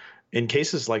 And in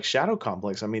cases like Shadow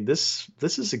Complex, I mean, this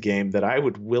is a game that I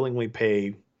would willingly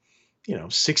pay,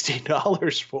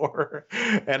 $16 for,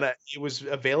 and it was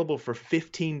available for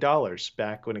 $15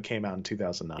 back when it came out in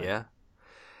 2009. Yeah.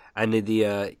 And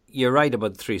you're right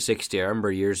about the 360. I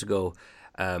remember years ago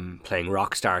playing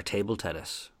Rockstar Table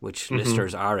Tennis, which Hmm.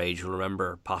 listeners our age will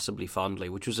remember possibly fondly,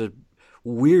 which was a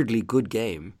weirdly good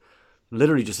game,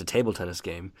 literally just a table tennis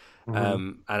game. Hmm.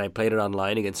 And I played it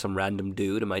online against some random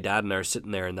dude, and my dad and I are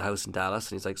sitting there in the house in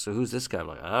Dallas, and he's like, "So who's this guy?" I'm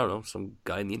like, "I don't know, some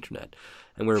guy on the internet."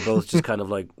 And we were both just kind of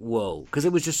like, "Whoa," because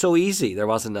it was just so easy. There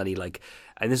wasn't any like,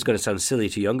 and this is going to sound silly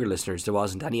to younger listeners. There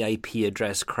wasn't any IP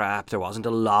address crap. There wasn't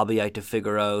a lobby I had to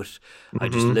figure out. I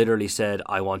just Hmm. literally said,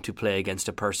 "I want to play against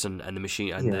a person," and the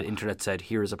machine and the Yeah. internet said,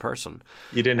 "Here is a person."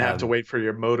 You didn't have to Um, wait for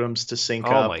your modems to sync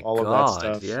oh up, my all of that god,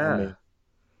 stuff. I yeah. mean,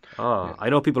 Oh, yeah. I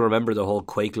know people remember the whole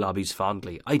Quake lobbies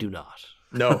fondly. I do not.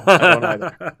 No, I don't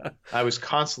either. I was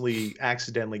constantly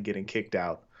accidentally getting kicked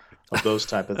out of those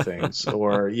type of things,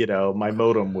 or my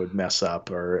modem would mess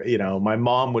up, or my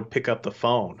mom would pick up the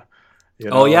phone.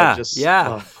 Oh It yeah, just, yeah.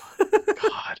 oh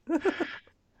God.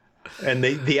 And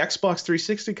the Xbox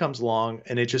 360 comes along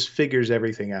and it just figures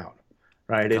everything out,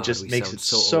 right? It God, just we makes sound it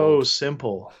so so old.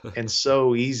 simple and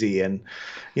so easy. And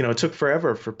it took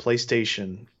forever for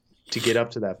PlayStation to get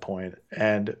up to that point,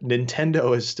 and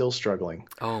Nintendo is still struggling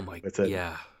Oh my, with it.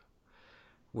 yeah.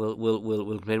 We'll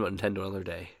complain about Nintendo another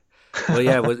day. Well,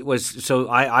 yeah, was so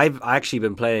I've actually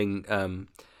been playing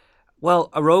well,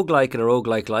 a roguelike and a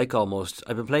roguelike like almost.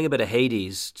 I've been playing a bit of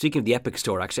Hades. Speaking of the Epic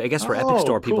Store, actually, I guess we're Epic Oh,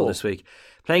 Store people cool. this week.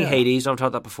 Playing Yeah. Hades, I've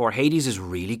talked that before. Hades is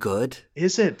really good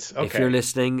Is it? if you're Okay.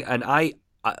 listening, and I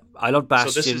love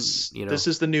So this Bastion. is this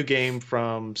is the new game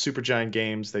from Supergiant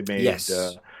Games. They made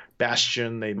Yes,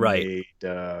 Bastion, they right. made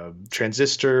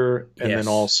Transistor, and then Yes.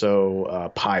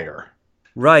 also Pyre.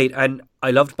 Right, and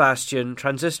I loved Bastion.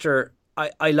 Transistor,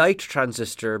 I liked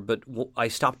Transistor, but I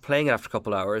stopped playing it after a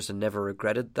couple hours and never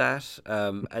regretted that.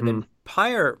 And Mhm. then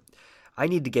Pyre, I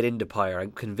need to get into Pyre.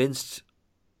 I'm convinced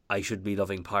I should be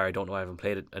loving Pyre. I don't know, I haven't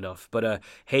played it enough. But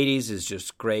Hades is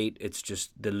just great. It's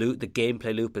just the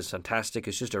gameplay loop is fantastic.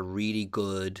 It's just a really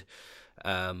good.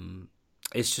 Um,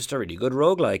 it's just a really good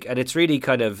roguelike, and it's really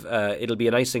kind of it'll be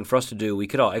a nice thing for us to do.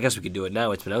 I guess we could do it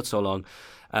now. It's been out so long,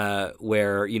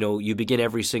 where you begin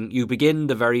every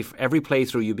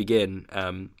playthrough you begin.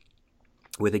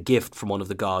 with a gift from one of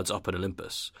the gods up in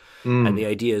Olympus. And the Mm.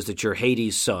 idea is that you're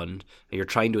Hades' son, and you're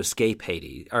trying to escape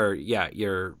Hades. Or, yeah,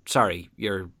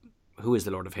 who is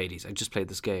the Lord of Hades? I just played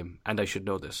this game, and I should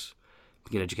know this.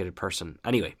 Being an educated person.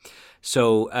 Anyway,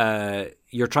 so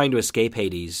you're trying to escape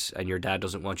Hades, and your dad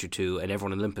doesn't want you to, and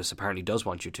everyone in Olympus apparently does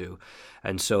want you to.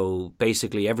 And so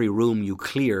basically every room you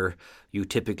clear, you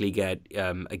typically get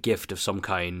a gift of some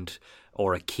kind,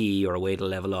 or a key, or a way to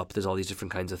level up. There's all these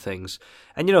different kinds of things.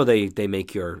 And, they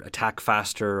make your attack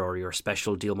faster, or your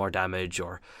special deal more damage,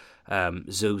 or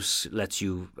Zeus lets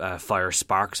you fire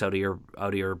sparks out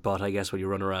of your butt, I guess, when you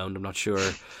run around. I'm not sure.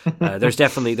 There's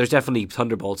definitely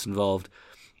thunderbolts involved,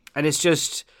 and it's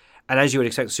just, and as you would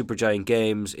expect, Supergiant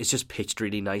Games, it's just pitched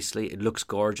really nicely. It looks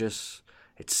gorgeous.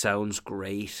 It sounds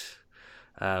great.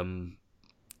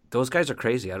 Those guys are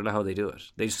crazy. I don't know how they do it.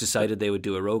 They just decided they would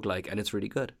do a roguelike, and it's really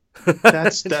good.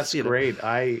 That's great.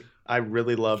 I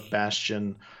really love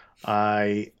Bastion.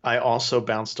 I also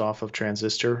bounced off of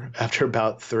Transistor after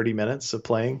about 30 minutes of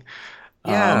playing.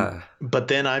 Yeah. But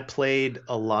then I played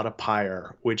a lot of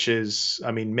Pyre, which is,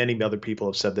 I mean, many other people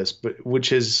have said this, but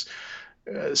which is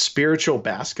spiritual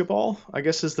basketball, I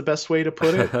guess is the best way to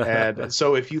put it. And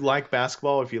so if you like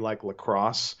basketball, if you like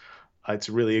lacrosse, it's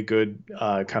really a good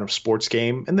kind of sports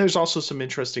game. And there's also some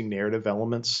interesting narrative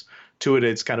elements to it.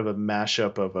 It's kind of a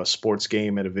mashup of a sports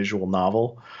game and a visual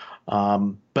novel.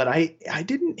 But I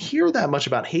didn't hear that much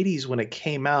about Hades when it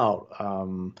came out.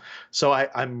 So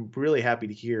I'm really happy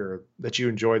to hear that you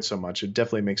enjoyed so much. It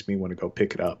definitely makes me want to go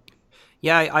pick it up.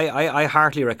 Yeah, I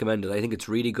heartily recommend it. I think it's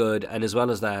really good. And as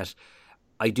well as that,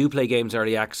 I do play games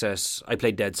early access. I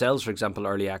played Dead Cells, for example,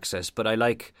 early access. But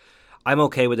I'm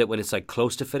okay with it when it's like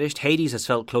close to finished. Hades has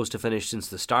felt close to finished since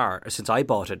the start, since I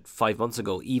bought it 5 months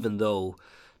ago, even though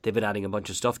they've been adding a bunch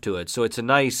of stuff to it. So it's a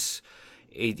nice...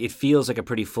 It feels like a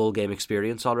pretty full game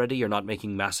experience already. You're not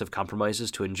making massive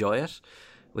compromises to enjoy it,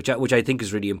 which I think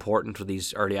is really important for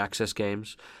these early access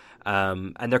games.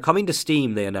 And they're coming to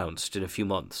Steam, they announced, in a few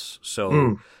months.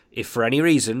 So if for any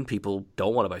reason people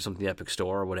don't want to buy something in the Epic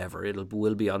Store or whatever,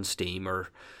 will be on Steam. Or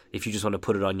if you just want to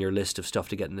put it on your list of stuff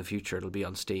to get in the future, it'll be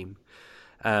on Steam.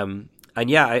 And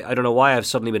yeah, I don't know why I've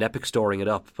suddenly been Epic Storing it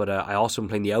up, but I also am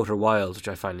playing The Outer Wilds, which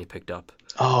I finally picked up.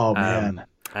 Oh, man.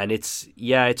 And it's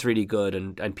really good,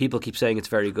 and people keep saying it's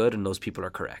very good, and those people are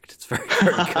correct. It's very,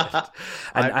 very good.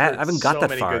 And I haven't got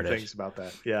that far in it. So many good things about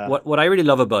that. Yeah. What I really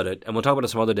love about it, and we'll talk about it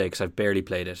some other day because I've barely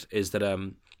played it, is that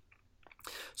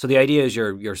so the idea is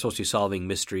you're supposed to be solving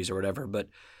mysteries or whatever, but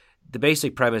the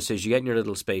basic premise is you get in your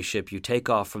little spaceship, you take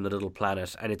off from the little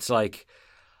planet, and it's a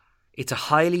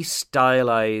highly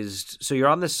stylized. So you're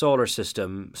on this solar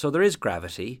system, so there is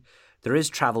gravity, there is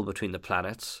travel between the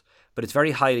planets. But it's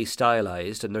very highly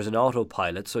stylized, and there's an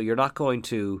autopilot, so you're not going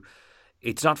to...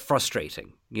 It's not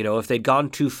frustrating. If they'd gone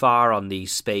too far on the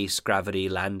space, gravity,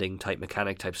 landing type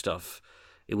mechanic type stuff,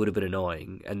 it would have been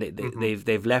annoying. And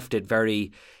they've left it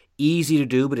very easy to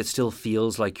do, but it still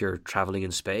feels like you're traveling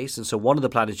in space. And so one of the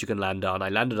planets you can land on, I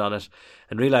landed on it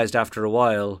and realized after a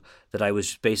while that I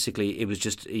was basically... It was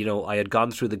just, I had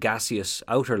gone through the gaseous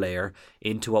outer layer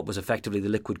into what was effectively the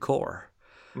liquid core.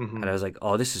 And I was like,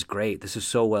 oh, this is great. This is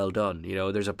so well done.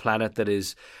 There's a planet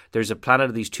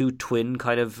of these two twin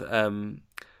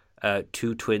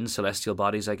celestial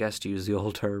bodies, I guess, to use the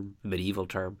old term, medieval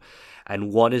term.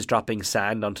 And one is dropping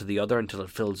sand onto the other until it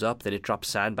fills up. Then it drops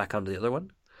sand back onto the other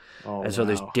one. Oh, and so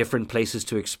there's different places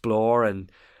to explore.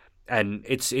 And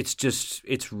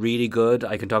it's really good.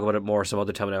 I can talk about it more some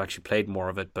other time when I've actually played more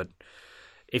of it. But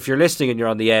if you're listening and you're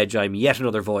on the edge, I'm yet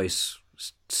another voice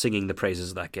singing the praises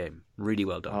of that game. Really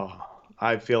well done. Oh,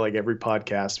 I feel like every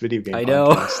video game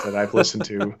podcast that I've listened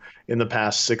to in the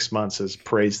past 6 months has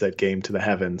praised that game to the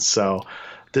heavens. So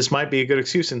this might be a good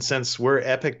excuse. And since we're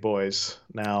Epic boys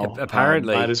now,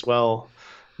 apparently, might as well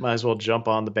jump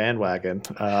on the bandwagon.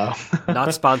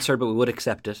 Not sponsored, but we would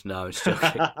accept it. No, it's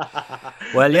joking.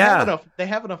 Well, they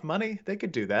have enough money. They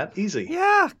could do that easy.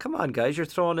 Yeah, come on, guys. You're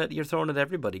throwing it at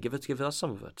everybody. Give us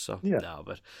some of it. So yeah. No,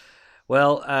 but.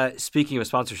 Well, speaking of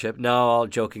sponsorship, no, all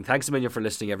joking. Thanks a million for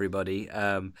listening, everybody.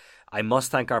 I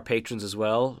must thank our patrons as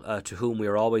well, to whom we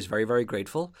are always very, very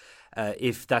grateful.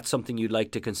 If that's something you'd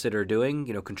like to consider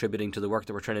doing, contributing to the work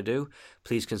that we're trying to do,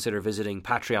 please consider visiting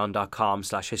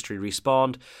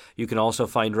patreon.com/historyrrespawned. You can also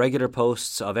find regular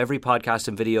posts of every podcast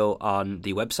and video on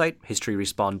the website,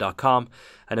 historyrrespawned.com.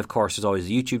 And of course, there's always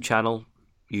the YouTube channel,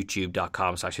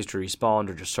 youtube.com/historyrrespawned,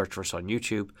 or just search for us on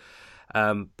YouTube.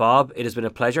 Bob, it has been a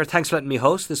pleasure. Thanks for letting me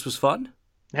host. This was fun.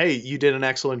 Hey, you did an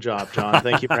excellent job, John.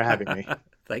 Thank you for having me.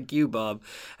 Thank you, Bob.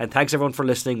 And thanks, everyone, for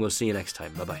listening. We'll see you next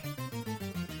time. Bye-bye.